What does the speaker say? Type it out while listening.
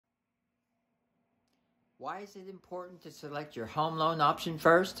Why is it important to select your home loan option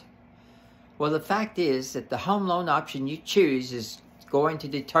first? Well, the fact is that the home loan option you choose is going to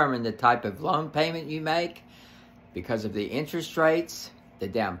determine the type of loan payment you make because of the interest rates, the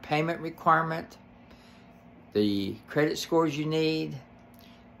down payment requirement, the credit scores you need,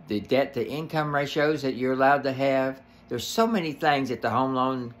 the debt to income ratios that you're allowed to have. There's so many things that the home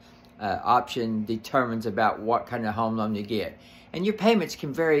loan option determines about what kind of home loan you get. And your payments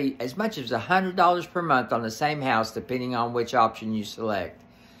can vary as much as $100 per month on the same house depending on which option you select.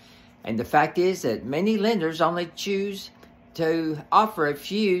 And the fact is that many lenders only choose to offer a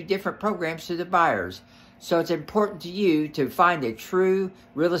few different programs to the buyers. So it's important to you to find a true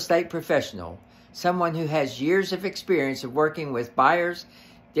real estate professional, someone who has years of experience of working with buyers,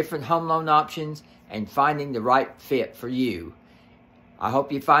 different home loan options, and finding the right fit for you. I hope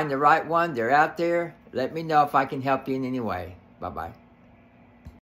you find the right one. They're out there. Let me know if I can help you in any way. Bye-bye.